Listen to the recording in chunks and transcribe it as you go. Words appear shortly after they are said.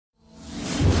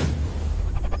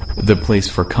the place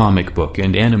for comic book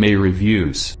and anime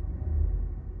reviews.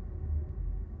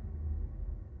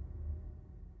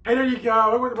 Hey there you go,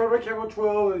 welcome to the Perfect Camel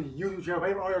 12 YouTube channel,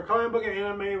 for all your comic book and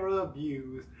anime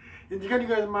reviews. And today you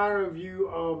guys my review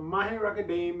of My Hero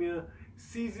Academia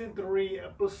Season 3,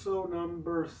 Episode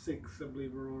number 6, I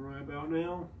believe we're on right about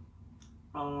now.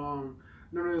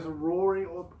 Known as Roaring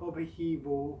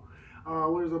Upheaval,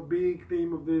 which is a big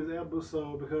theme of this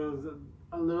episode because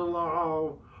a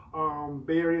little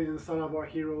buried inside of our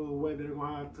heroes, the way they're going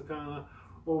to have to kind of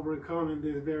overcome in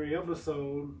this very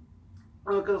episode.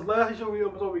 Because last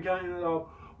episode we kind of ended up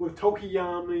with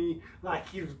Tokiyami, like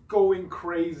he's going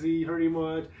crazy pretty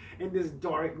much in this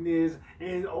darkness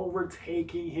and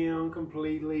overtaking him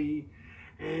completely,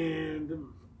 and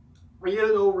he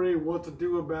doesn't know really what to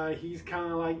do about it. He's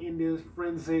kind of like in this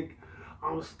forensic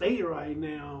state right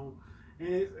now,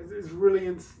 and it's really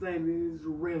insane. It's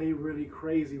really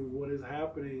crazy what is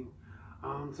happening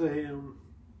to him,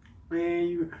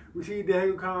 and we see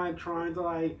Deku kind of trying to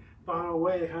like find a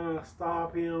way to kind of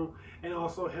stop him and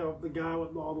also help the guy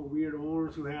with all the weird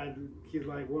arms who had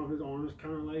like one of his arms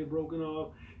kind of like broken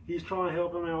off. He's trying to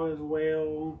help him out as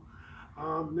well.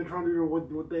 They're trying to do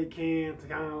what they can to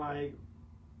kind of like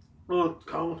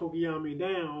calm Tokiyami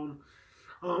down.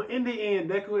 In the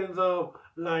end, Deku ends up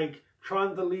like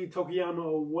trying to lead Tokiyama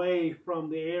away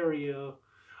from the area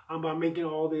by making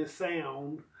all this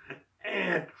sound,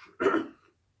 and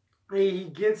he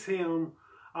gets him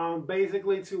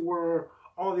basically to where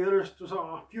all the other students,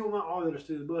 not all the other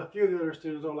students, but a few of the other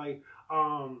students are like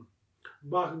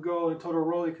Bakugo and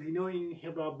Todoroki, because he knows he can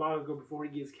help out Bakugo before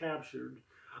he gets captured.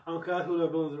 Because that's who the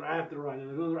villains are after right now.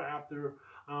 The villains are after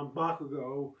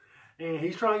Bakugo, and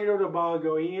he's trying to get over to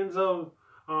Bakugo. He ends up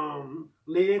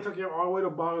leading Tokyo all the way to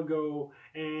Bakugo,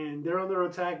 and they're under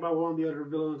attack by one of the other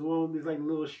villains, one of these like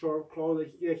little sharp claws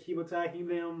that keep attacking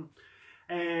them,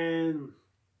 and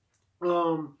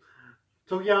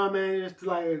Tokiyama manages to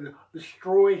like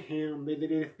destroy him. They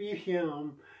defeat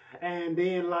him, and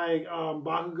then like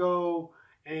Bakugo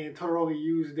and Todoroki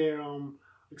use their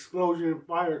explosion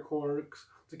fire quirks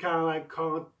to kind of like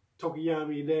calm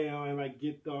Tokiyama down and like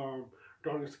get the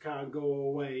darkness to kind of go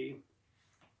away.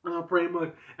 Pretty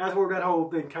much that's where that whole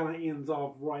thing kind of ends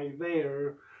off right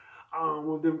there,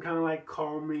 with them kind of like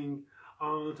calming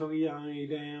Tokiyama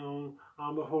down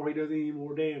before he does any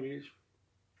more damage.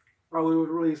 Probably was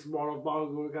really smart of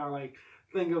Bakugo to kind of like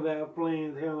think of that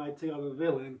plan to kind of like take out the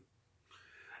villain.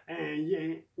 And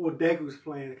yeah, well, Deku's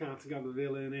plan to kind of take out the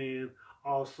villain and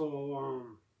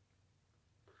also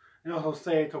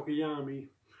save Tokiyami.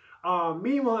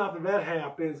 Meanwhile, after that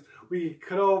happens, we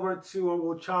cut over to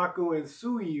Ochaco and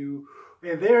Tsuyu,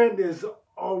 and they're in this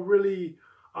really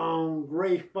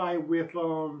great fight with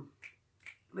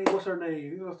what's her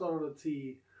name? We're gonna start with a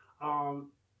T.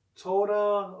 Toda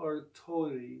or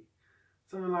Todi,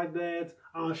 something like that.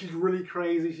 She's really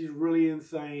crazy. She's really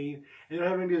insane, and they're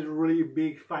having this really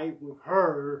big fight with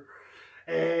her.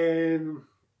 And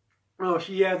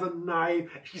she has a knife.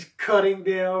 She's cutting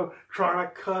them, trying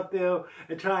to cut them,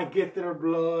 and trying to get their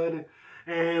blood.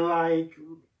 And like,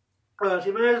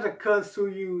 she managed to cut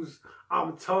Tsuyu's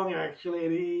tongue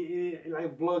actually, and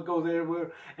like blood goes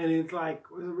everywhere. And it's like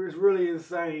it's really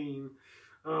insane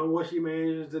what she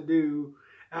manages to do.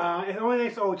 And only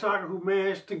thanks to Ochako, who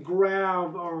managed to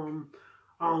grab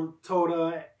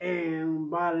Toda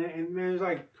and managed to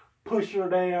like push her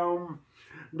down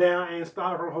and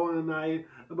stop her holding the knife.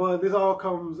 But this all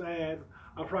comes at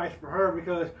a price for her,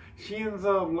 because she ends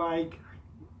up like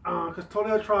because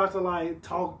Toda tries to like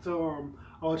talk to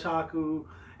Ochaku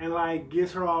and like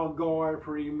gets her off guard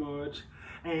pretty much,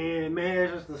 and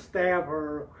manages to stab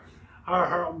her by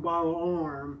the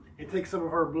arm and take some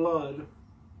of her blood.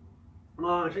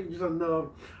 Just enough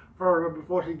for her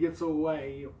before she gets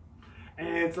away.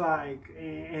 And it's like,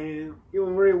 and it was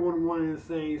really one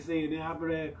insane scene. And after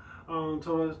that,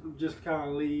 Toda just kind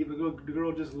of leave. The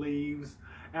girl just leaves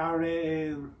out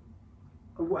there, and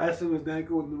as soon as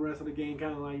Deku and the rest of the gang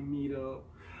kind of like meet up.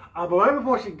 But right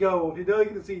before she goes, she does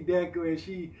get to see Deku,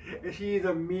 and she's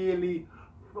immediately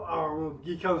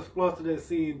you kind of flustered at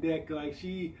seeing Deku. Like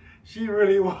she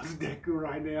really wants Deku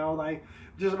right now. Like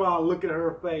just about look at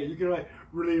her face, you can like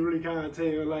really kind of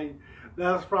tell like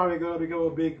that's probably going to become a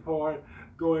big part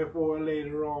going forward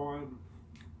later on.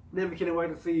 Then we can't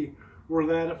wait to see where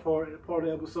that part of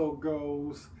the episode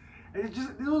goes. And this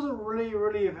was a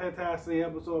really fantastic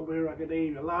episode of My Hero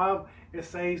Academia. A lot of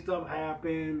insane stuff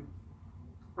happened.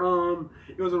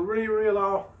 It was a really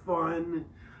lot of fun.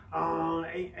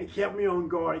 It kept me on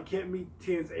guard. It kept me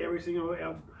tense every single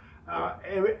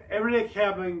every day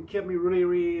kept me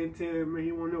really intense. Man,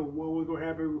 you want to know what was going to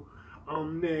happen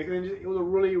next. And it was a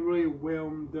really, really well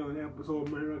done episode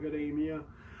of My Hero Academia.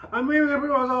 I mean, we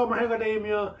was all My Hero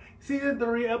Academia season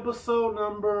 3, episode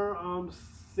number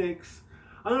 6.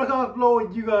 I'm gonna come flow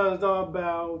with you guys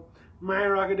about My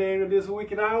Hero Academia this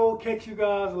week, and I will catch you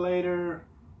guys later.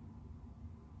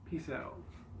 Peace out.